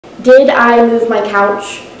Did I move my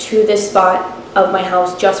couch to this spot of my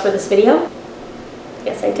house just for this video?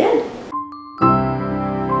 Yes, I did.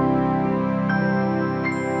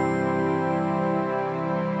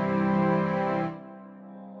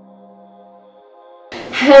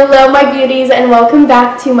 Hello my beauties, and welcome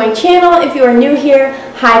back to my channel. If you are new here,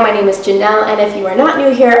 hi, my name is Janelle, and if you are not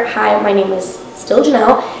new here, hi, my name is still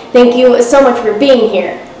Janelle. Thank you so much for being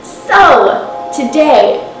here. So,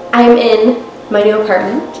 today I'm in my new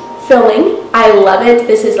apartment filming. I love it.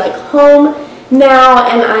 This is like home now,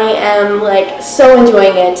 and I am like so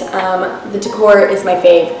enjoying it. The decor is my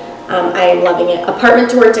fave. I am loving it. Apartment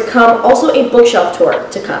tour to come, also a bookshelf tour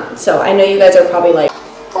to come. So I know you guys are probably like,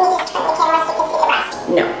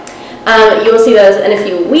 no. You will see those in a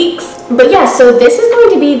few weeks. But yeah, so this is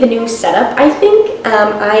going to be the new setup, I think.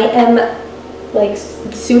 I am like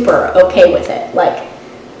super okay with it. Like,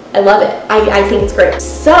 I love it. I think it's great.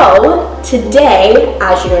 So today,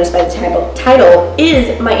 as you noticed by the title,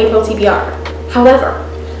 is my April TBR. However,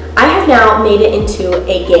 I have now made it into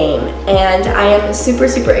a game, and I am super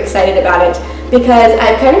excited about it because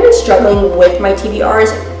I've kind of been struggling with my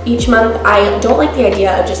TBRs each month. I don't like the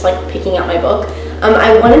idea of just like picking out my book.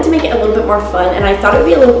 I wanted to make it a little bit more fun, and I thought it would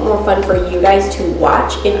be a little bit more fun for you guys to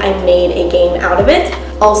watch if I made a game out of it.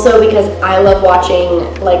 Also because I love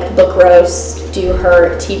watching like Book Roast do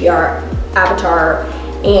her TBR avatar,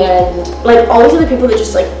 and like all these other people that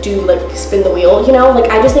just like do like spin the wheel, you know?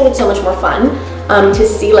 Like I just think it's so much more fun to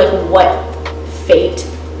see like what fate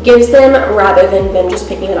gives them rather than them just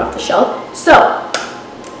picking it off the shelf. So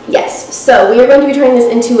yes, so we are going to be turning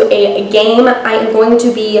this into a game. I am going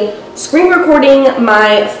to be screen recording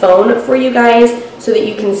my phone for you guys so that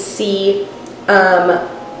you can see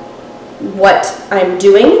what I'm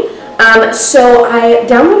doing. So I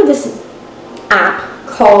downloaded this app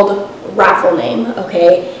called RAFFLE name,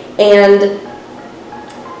 okay, and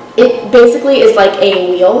it basically is like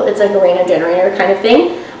a wheel. It's like a random generator kind of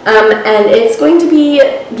thing, and it's going to be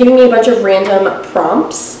giving me a bunch of random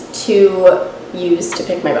prompts to use to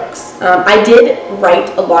pick my books. I did write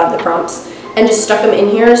a lot of the prompts and just stuck them in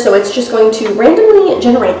here, so it's just going to randomly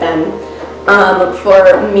generate them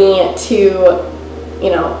for me to, you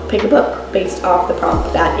know, pick a book based off the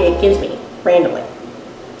prompt that it gives me randomly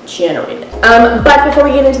generated. But before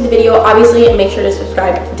we get into the video, obviously make sure to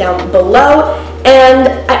subscribe down below, and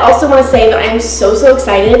I also want to say that I am so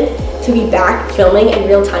excited to be back filming in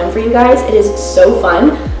real time for you guys. It is so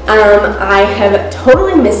fun. I have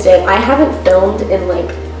totally missed it. I haven't filmed in like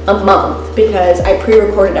a month because I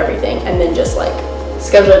pre-recorded everything and then just like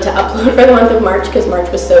scheduled it to upload for the month of March because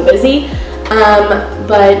March was so busy.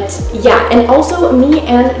 But yeah, and also me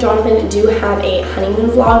and Jonathan do have a honeymoon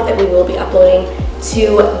vlog that we will be uploading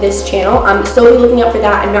to this channel. So be looking out for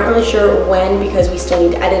that. I'm not really sure when because we still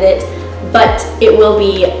need to edit it, but it will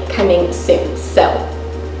be coming soon, so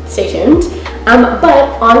stay tuned.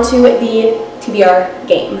 But on to the TBR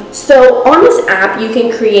game. So on this app you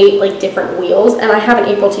can create like different wheels, and I have an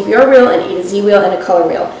April TBR wheel, an A to Z wheel, and a color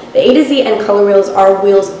wheel. The A to Z and color wheels are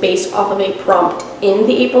wheels based off of a prompt in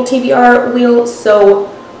the April TBR wheel, so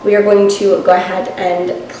we are going to go ahead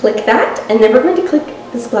and click that, and then we're going to click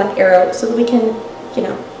this black arrow so that we can, you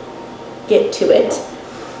know, get to it.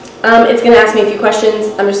 It's going to ask me a few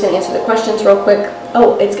questions. I'm just going to answer the questions real quick.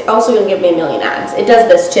 Oh, it's also going to give me a million ads. It does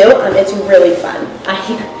this too. It's really fun.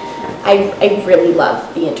 I really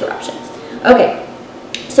love the interruptions. Okay,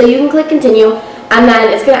 so you can click continue, and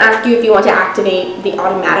then it's going to ask you if you want to activate the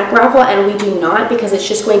automatic raffle, and we do not because it's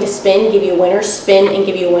just going to spin, give you a winner, spin, and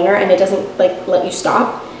give you a winner, and it doesn't like let you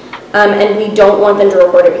stop. And we don't want them to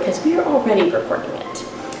record it because we are already recording it.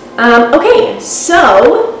 Okay,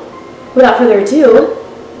 so without further ado,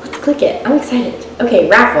 let's click it. I'm excited. Okay,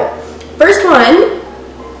 raffle. First one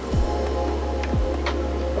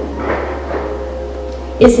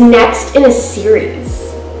is next in a series.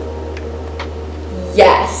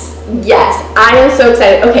 Yes, I am so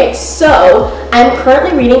excited. Okay, so I'm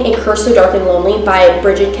currently reading A Curse So Dark and Lonely by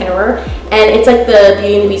Bridget Kennerer, and it's like the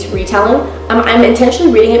Beauty and the Beast retelling. I'm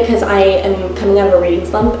intentionally reading it because I am coming out of a reading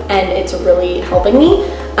slump, and it's really helping me.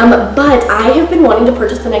 But I have been wanting to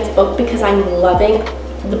purchase the next book because I'm loving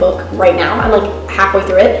the book right now. I'm like halfway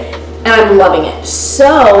through it, and I'm loving it.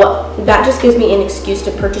 So that just gives me an excuse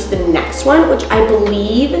to purchase the next one, which I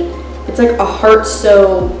believe it's like A Heart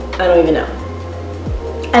So, I don't even know.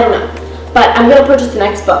 I don't know. But I'm gonna purchase the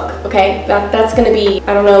next book, okay? That's gonna be,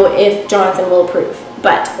 I don't know if Jonathan will approve,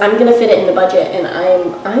 but I'm gonna fit it in the budget, and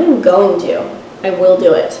I'm going to. I will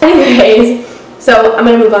do it. Anyways, so I'm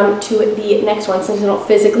gonna move on to the next one. Since I don't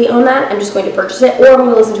physically own that, I'm just going to purchase it, or I'm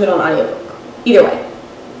gonna listen to it on audiobook. Either way,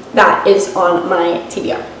 that is on my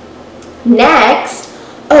TBR. Next,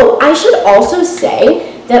 Oh, I should also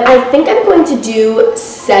say that I think I'm going to do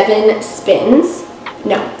 7 spins.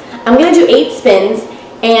 No, I'm going to do 8 spins,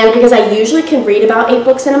 and because I usually can read about 8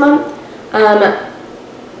 books in a month,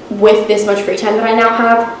 with this much free time that I now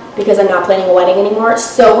have, because I'm not planning a wedding anymore.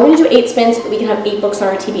 So we're going to do 8 spins so that we can have 8 books on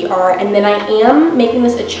our TBR, and then I am making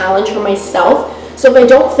this a challenge for myself. So if I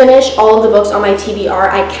don't finish all of the books on my TBR,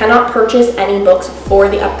 I cannot purchase any books for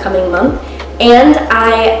the upcoming month, and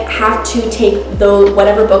I have to take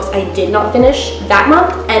whatever books I did not finish that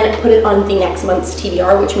month and put it on the next month's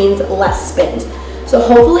TBR, which means less spins. So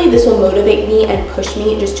hopefully this will motivate me and push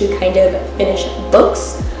me just to kind of finish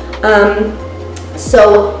books.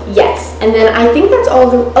 So yes, and then I think that's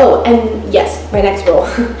all oh, and yes, my next rule.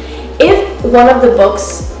 If one of the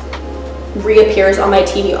books reappears on my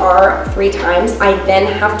TBR 3 times, I then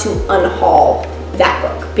have to unhaul that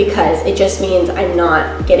book, because it just means I'm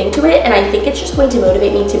not getting to it, and I think it's just going to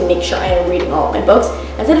motivate me to make sure I am reading all of my books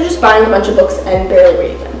instead of just buying a bunch of books and barely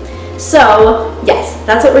reading them. So yes,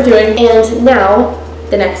 that's what we're doing. And now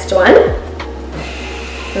the next one,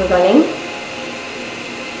 we're running.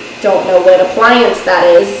 Don't know what appliance that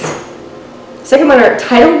is. Second one, are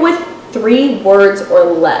title with 3 words or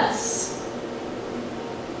less.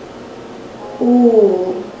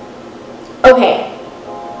 Ooh. Okay.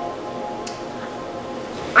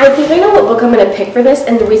 I think I know what book I'm going to pick for this,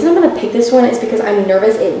 and the reason I'm going to pick this one is because I'm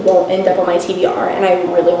nervous it won't end up on my TBR, and I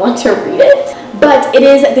really want to read it. But it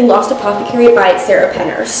is The Lost Apothecary by Sarah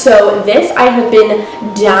Penner. So this I have been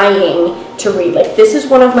dying to read. Like, this is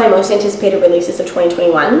one of my most anticipated releases of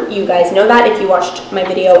 2021. You guys know that if you watched my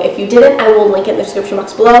video. If you didn't, I will link it in the description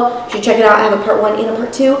box below. You should check it out. I have a part 1 and a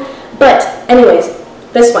part 2. But anyways,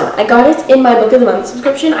 this one, I got it in my Book of the Month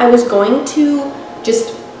subscription. I was going to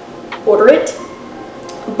just order it,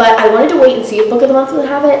 but I wanted to wait and see if Book of the Month would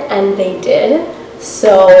have it, and they did.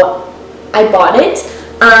 So I bought it.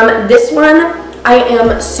 This one I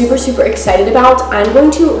am super, super excited about. I'm going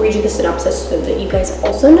to read you the synopsis so that you guys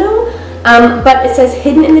also know. But it says,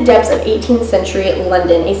 hidden in the depths of 18th century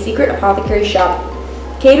London, a secret apothecary shop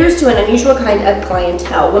caters to an unusual kind of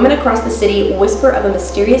clientele. Women across the city whisper of a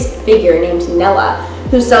mysterious figure named Nella,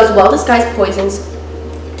 who sells well-disguised poisons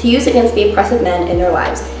to use against the oppressive men in their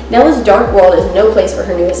lives. Nella's dark world is no place for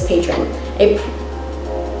her newest patron, a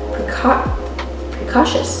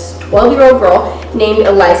precocious 12-year-old girl named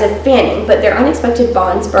Eliza Fanning, but their unexpected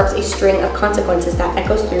bond sparks a string of consequences that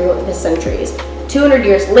echoes through the centuries. 200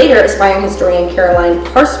 years later, aspiring historian Caroline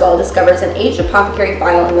Parswell discovers an aged apothecary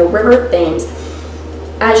vial in the River Thames.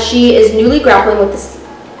 As she is newly grappling with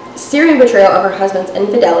the searing betrayal of her husband's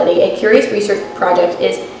infidelity, a curious research project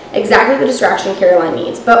is exactly the distraction Caroline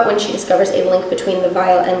needs. But when she discovers a link between the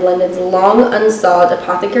vial and London's long unsolved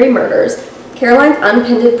apothecary murders, Caroline's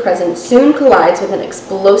unpinned present soon collides with an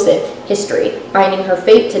explosive history, binding her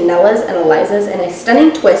fate to Nella's and Eliza's in a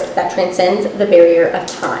stunning twist that transcends the barrier of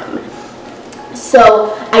time.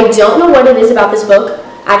 So, I don't know what it is about this book.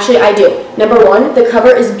 Actually, I do. Number 1, the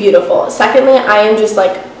cover is beautiful. Secondly, I am just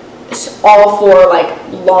like all for like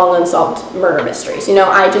long unsolved murder mysteries. You know,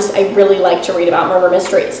 I really like to read about murder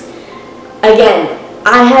mysteries. Again,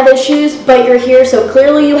 I have issues, but you're here, so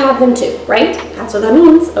clearly you have them too, right? That's what that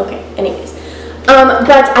means. Okay, anyways.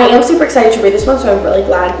 But I am super excited to read this one, so I'm really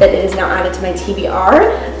glad that it is now added to my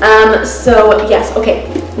TBR. So yes, okay,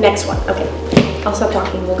 next one. Okay, I'll stop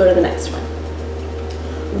talking, we'll go to the next one.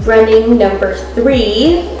 Running number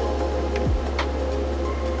 3.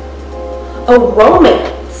 A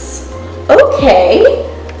romance. Okay.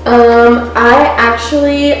 I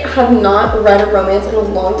actually have not read a romance in a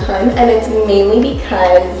long time, and it's mainly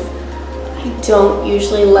because I don't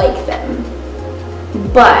usually like them.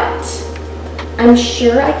 But I'm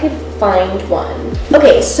sure I could find one.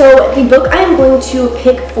 Okay, so the book I am going to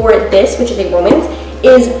pick for this, which is a romance,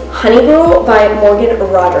 is Honey Girl by Morgan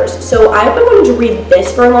Rogers. So I've been wanting to read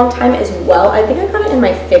this for a long time as well. I think I got it in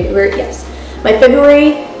my February, yes, my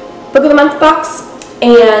February Book of the Month box,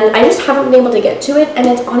 and I just haven't been able to get to it, and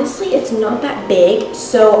it's honestly, it's not that big,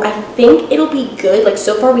 so I think it'll be good. Like,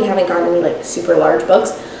 so far we haven't gotten any like super large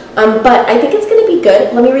books, but I think it's gonna be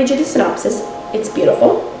good. Let me read you the synopsis. It's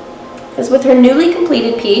beautiful. Because with her newly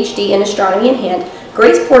completed PhD in astronomy in hand,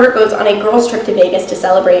 Grace Porter goes on a girls' trip to Vegas to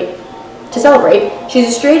celebrate. She's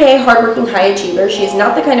a straight-A, hardworking high achiever. She is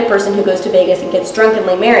not the kind of person who goes to Vegas and gets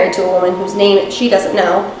drunkenly married to a woman whose name she doesn't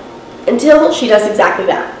know, until she does exactly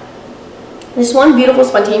that. This one beautiful,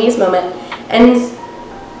 spontaneous moment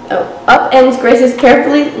upends Grace's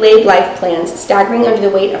carefully laid life plans, staggering under the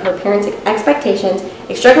weight of her parents' expectations,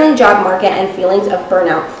 a struggling job market, and feelings of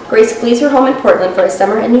burnout. Grace flees her home in Portland for a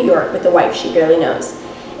summer in New York with the wife she barely knows.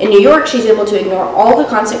 In New York, she's able to ignore all the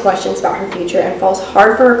constant questions about her future and falls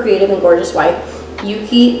hard for her creative and gorgeous wife,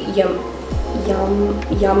 Yuki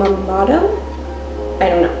Yamamoto? I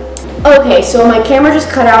don't know. Okay, so my camera just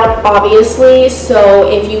cut out, obviously, so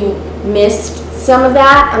if you missed some of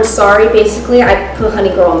that, I'm sorry. Basically, I put Honey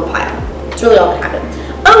Girl on the pile. It's really all that happened.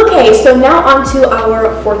 Okay, so now on to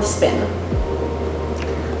our fourth spin.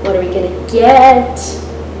 What are we gonna get?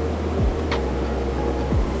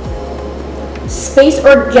 Space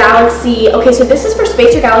or Galaxy. Okay, so this is for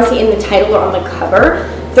Space or Galaxy in the title or on the cover.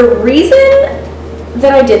 The reason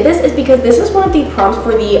that I did this is because this is one of the prompts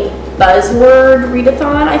for the Buzzword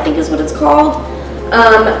Readathon, I think is what it's called,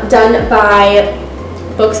 done by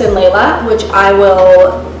Books and Layla, which I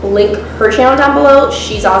will link her channel down below.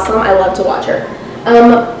 She's awesome. I love to watch her.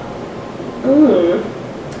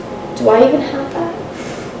 Do I even have that?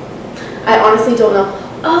 I honestly don't know.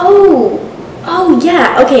 Oh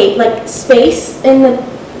yeah. Okay, like space in the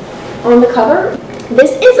on the cover.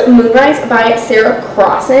 This is Moonrise by Sarah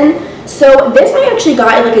Crossan. So this I actually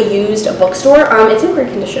got at like a used bookstore. It's in great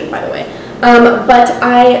condition, by the way. But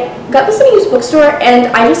I got this in a used bookstore, and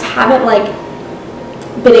I just haven't like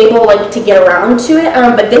been able like to get around to it.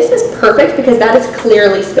 But this is perfect because that is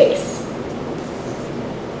clearly space.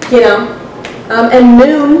 You know, and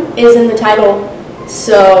moon is in the title,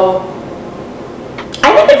 so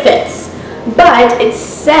I think it fits. But it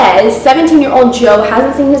says 17-year-old Joe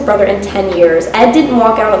hasn't seen his brother in 10 years. Ed didn't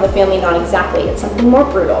walk out on the family, not exactly. It's something more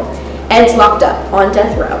brutal. Ed's locked up on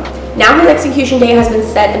death row. Now his execution day has been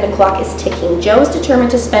set and the clock is ticking. Joe is determined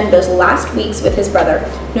to spend those last weeks with his brother,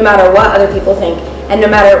 no matter what other people think, and no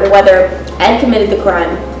matter whether Ed committed the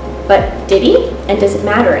crime. But did he? And does it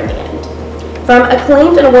matter in the end? From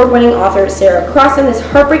acclaimed and award-winning author Sarah Crossan, this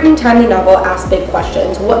heartbreaking timely novel asks big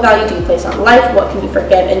questions. What value do you place on life? What can you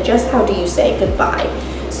forget? And just how do you say goodbye?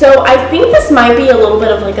 So I think this might be a little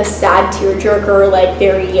bit of like a sad tearjerker, like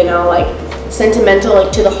very, you know, like sentimental,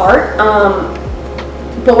 like to the heart.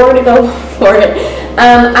 But we're gonna go for it.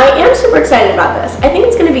 I am super excited about this. I think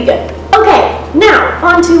it's gonna be good. Okay, now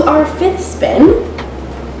on to our fifth spin.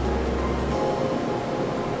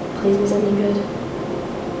 Please be something good.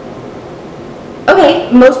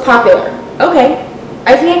 Okay, most popular. Okay,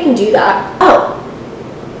 I think I can do that. Oh.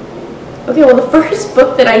 Okay, well the first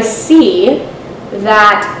book that I see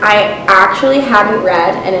that I actually haven't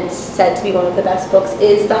read, and it's said to be one of the best books,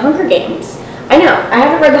 is The Hunger Games. I know, I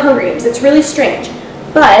haven't read The Hunger Games. It's really strange.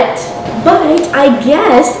 But I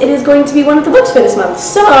guess it is going to be one of the books for this month.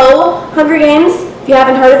 So, Hunger Games, if you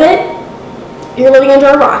haven't heard of it, you're living under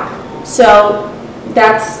a rock. So,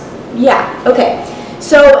 that's, yeah, okay.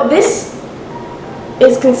 So, this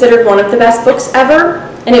is considered one of the best books ever,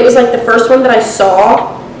 and it was like the first one that I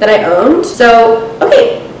saw that I owned. So,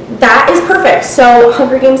 okay, that is perfect. So,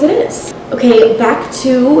 Hunger Games it is. Okay, back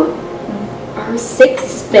to our sixth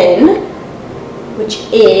spin, which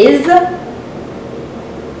is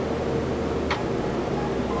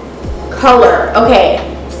color. Okay,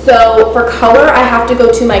 so for color, I have to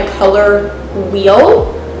go to my color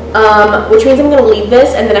wheel, which means I'm going to leave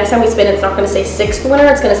this, and the next time we spin, it's not going to say sixth winner,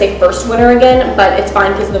 it's going to say first winner again, but it's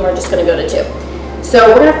fine because then we're just going to go to 2. So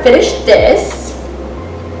we're going to finish this.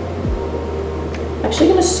 I'm actually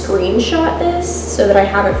going to screenshot this so that I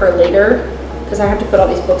have it for later, because I have to put all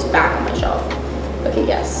these books back on my shelf. Okay,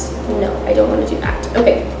 yes. No, I don't want to do that.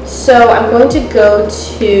 Okay, so I'm going to go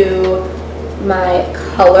to my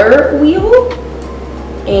color wheel,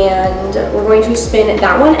 and we're going to spin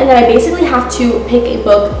that one, and then I basically have to pick a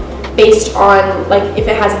book based on like if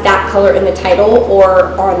it has that color in the title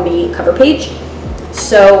or on the cover page.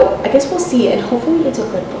 So I guess we'll see, and hopefully it's a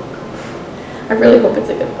good book. I really hope it's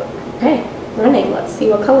a good book. Okay, running. Let's see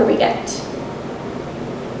what color we get.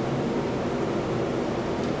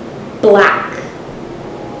 Black.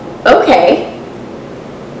 Okay.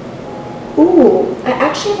 Ooh, I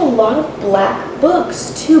actually have a lot of black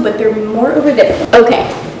books too, but they're more over there. Okay,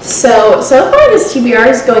 so far this TBR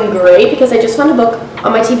is going great because I just found a book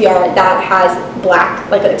on my TBR that has black,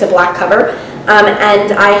 like it's a black cover,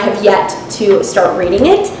 and I have yet to start reading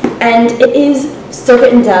it, and it is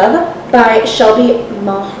Serpent and Dove by Shelby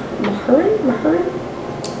Mahurin?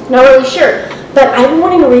 Not really sure, but I've been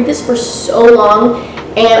wanting to read this for so long,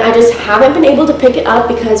 and I just haven't been able to pick it up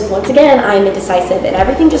because, once again, I'm indecisive and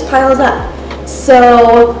everything just piles up.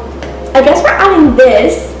 So I guess we're adding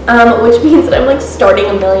this, which means that I'm like starting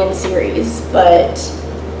a million series, but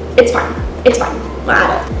it's fine. It's fine. We'll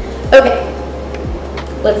add it.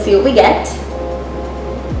 Okay, let's see what we get.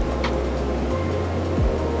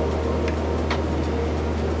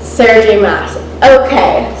 Sarah J. Maas.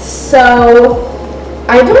 Okay, so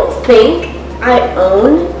I don't think I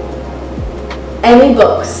own any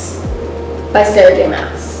books by Sarah J.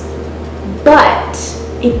 Maas, but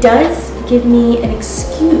it does give me an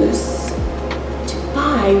excuse to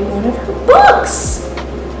buy one of her books.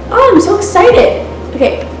 Oh, I'm so excited.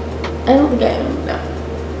 Okay, I don't think I am.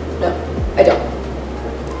 No, I don't.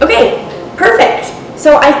 Okay, perfect.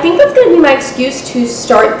 So I think that's going to be my excuse to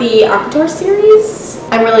start the Avatar series.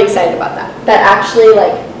 I'm really excited about that. That actually,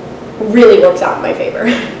 like, really works out in my favor.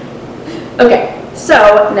 Okay,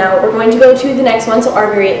 so now we're going to go to the next one. So our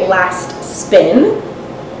very last spin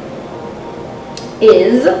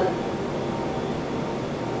is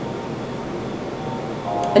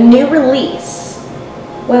a new release.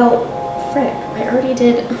 Well, frick, I already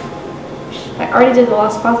did The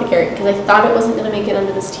Lost Apothecary because I thought it wasn't going to make it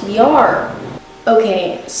under this TBR.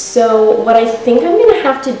 Okay, so what I think I'm going to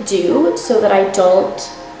have to do so that I don't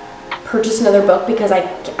purchase another book, because I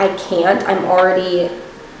can't, I'm already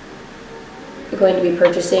going to be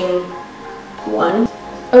purchasing one.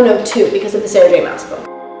 Oh no, two, because of the Sarah J. Maas book.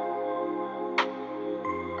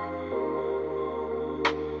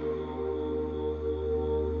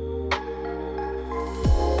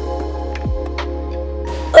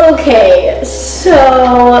 Okay,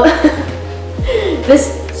 so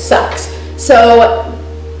this sucks. So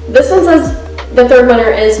this one says the third winner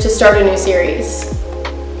is to start a new series.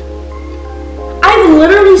 I've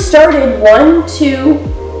literally started 1, 2,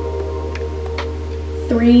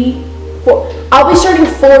 3, 4. I'll be starting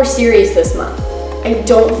 4 series this month. I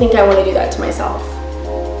don't think I want to do that to myself.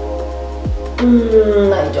 I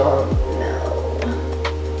don't know.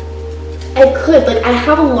 I could, like, I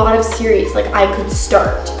have a lot of series, like, I could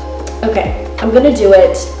start. Okay, I'm gonna do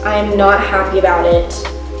it. I'm not happy about it,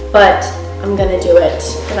 but I'm gonna do it.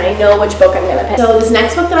 And I know which book I'm gonna pick. So this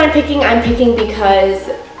next book that I'm picking because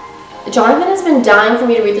Jonathan has been dying for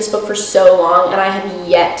me to read this book for so long, and I have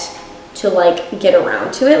yet to, like, get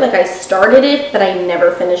around to it. Like, I started it, but I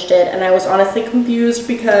never finished it, and I was honestly confused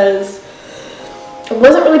because I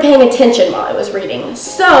wasn't really paying attention while I was reading.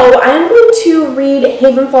 So I'm going to read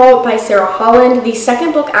Havenfall by Sarah Holland. The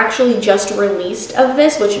second book actually just released of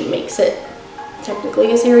this, which makes it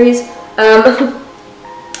technically a series.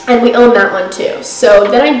 And we own that one too. So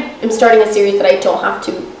then I am starting a series that I don't have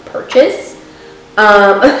to purchase.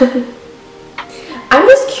 I'm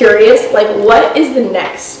just curious, like, what is the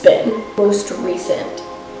next spin? Most recent.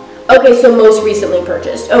 Okay, so most recently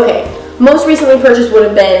purchased. Okay, most recently purchased would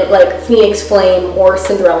have been like Phoenix Flame or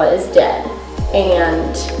Cinderella is Dead.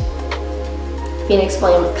 And Phoenix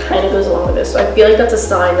Flame kind of goes along with this. So I feel like that's a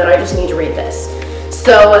sign that I just need to read this.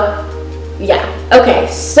 So, yeah. Okay,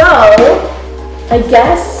 so I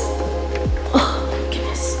guess, oh my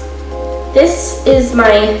goodness. This is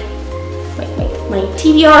my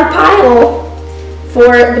TBR pile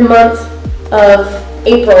for the month of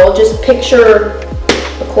April. Just picture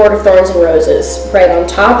A Court of Thorns and Roses right on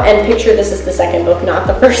top, and picture this is the second book, not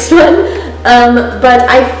the first one. But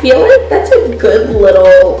I feel like that's a good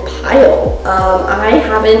little pile. I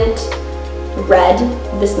haven't read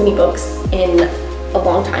this many books in a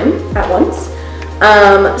long time at once.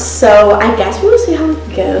 So I guess we'll see how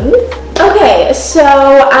it goes. Okay, so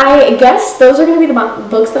I guess those are going to be the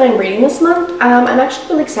books that I'm reading this month. I'm actually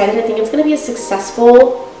really excited. I think it's going to be a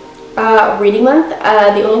successful reading month.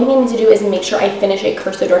 The only thing I need to do is make sure I finish A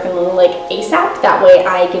Curse of Dark and Lonely Lake ASAP. That way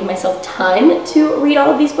I give myself time to read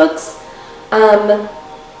all of these books.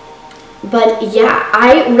 But yeah,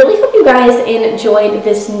 I really hope you guys enjoyed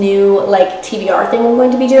this new, like, TBR thing we're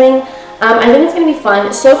going to be doing. I think it's going to be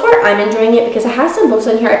fun. So far, I'm enjoying it because I have some books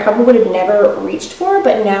on here I probably would have never reached for,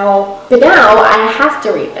 but now I have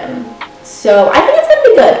to read them. So I think it's going to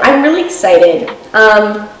be good. I'm really excited.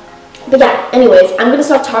 But yeah, anyways, I'm going to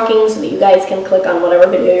stop talking so that you guys can click on whatever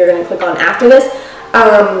video you're going to click on after this.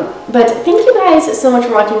 But thank you guys so much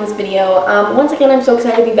for watching this video. Once again, I'm so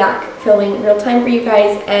excited to be back filming real time for you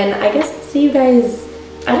guys, and I guess see you guys,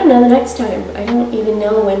 I don't know, the next time. I don't even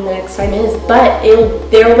know when the next time is, but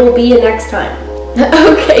there will be a next time.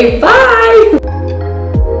 Okay, bye!